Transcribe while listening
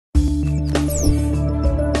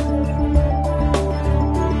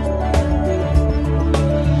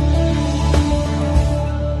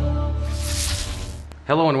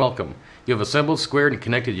Hello and welcome. You have assembled, squared, and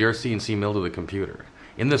connected your CNC mill to the computer.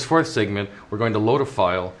 In this fourth segment, we're going to load a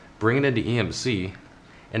file, bring it into EMC,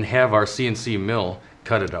 and have our CNC mill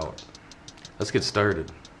cut it out. Let's get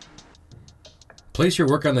started. Place your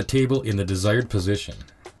work on the table in the desired position.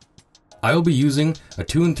 I will be using a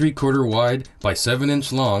 2 3/4 wide by 7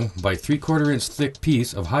 inch long by 3/4 inch thick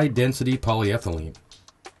piece of high density polyethylene.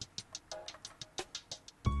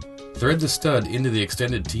 Thread the stud into the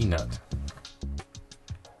extended T-nut.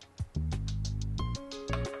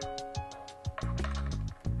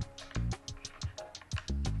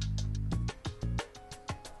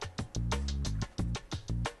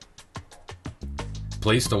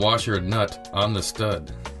 Place the washer and nut on the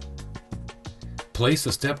stud. Place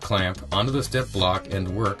the step clamp onto the step block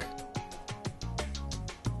and work.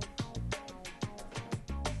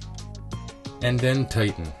 And then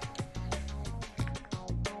tighten.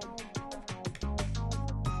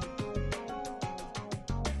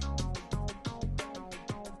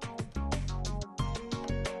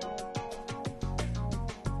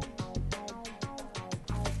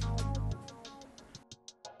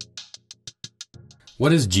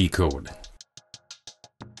 What is G-code?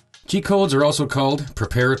 G-codes are also called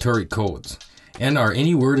preparatory codes and are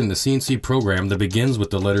any word in the CNC program that begins with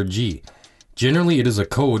the letter G. Generally, it is a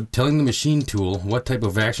code telling the machine tool what type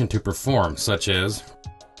of action to perform, such as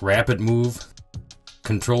rapid move,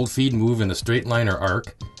 controlled feed move in a straight line or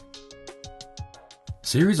arc,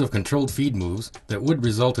 series of controlled feed moves that would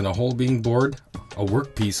result in a hole being bored, a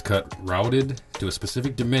workpiece cut routed to a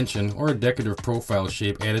specific dimension, or a decorative profile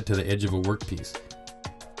shape added to the edge of a workpiece.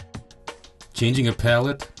 Changing a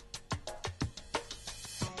pallet,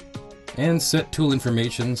 and set tool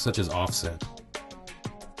information such as offset.